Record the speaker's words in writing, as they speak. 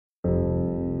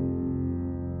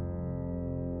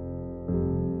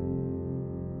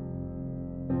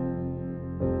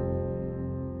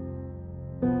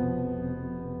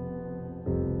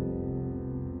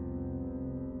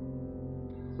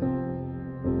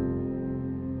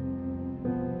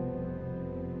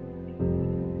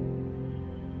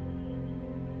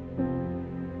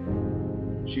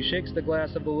She shakes the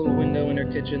glass of the little window in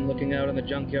her kitchen, looking out on the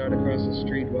junkyard across the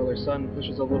street while her son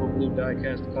pushes a little blue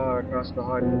die-cast car across the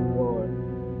hardwood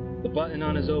floor. The button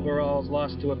on his overalls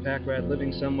lost to a pack rat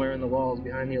living somewhere in the walls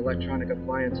behind the electronic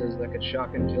appliances that could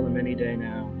shock and kill him any day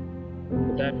now.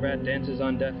 But that rat dances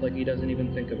on death like he doesn't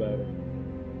even think about it.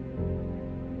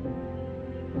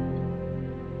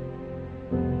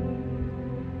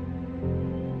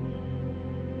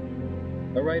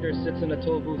 A writer sits in a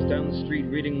toll booth down the street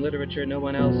reading literature no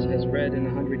one else has read in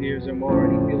 100 years or more,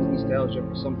 and he feels nostalgia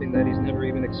for something that he's never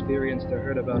even experienced or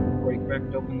heard about before he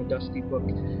cracked open the dusty book,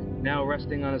 now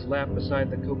resting on his lap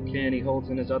beside the Coke can he holds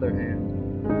in his other hand,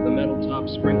 the metal top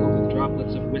sprinkled with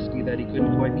droplets of whiskey that he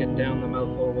couldn't quite get down the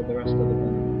mouthhole with the rest of the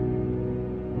gun.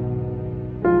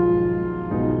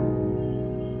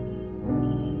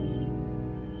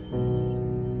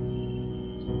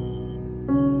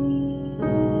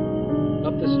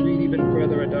 Up the street even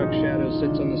further, a dark shadow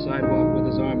sits on the sidewalk with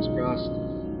his arms crossed,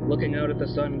 looking out at the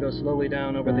sun go slowly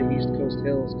down over the East Coast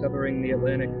hills, covering the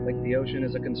Atlantic like the ocean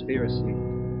is a conspiracy,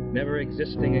 never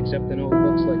existing except in old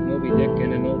books like Moby Dick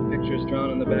and in old pictures drawn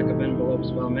on the back of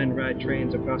envelopes while men ride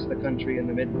trains across the country in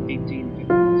the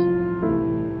mid-1850s.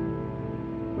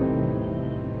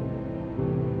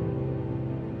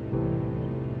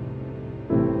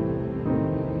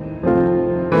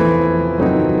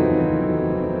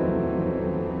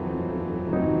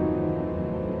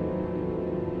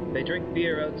 They drink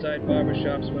beer outside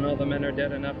barbershops when all the men are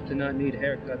dead enough to not need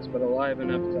haircuts but alive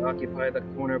enough to occupy the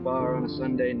corner bar on a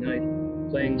Sunday night,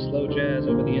 playing slow jazz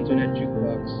over the internet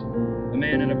jukebox. A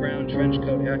man in a brown trench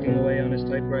coat hacking away on his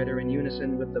typewriter in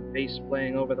unison with the bass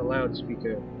playing over the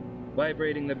loudspeaker,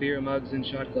 vibrating the beer mugs and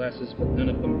shot glasses but none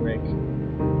of them break.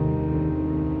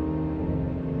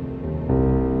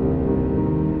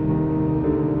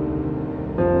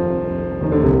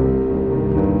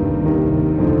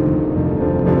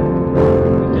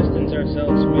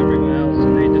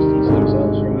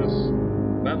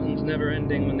 Never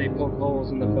ending when they poke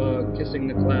holes in the fog, kissing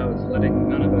the clouds, letting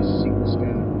none of us see the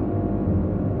sky.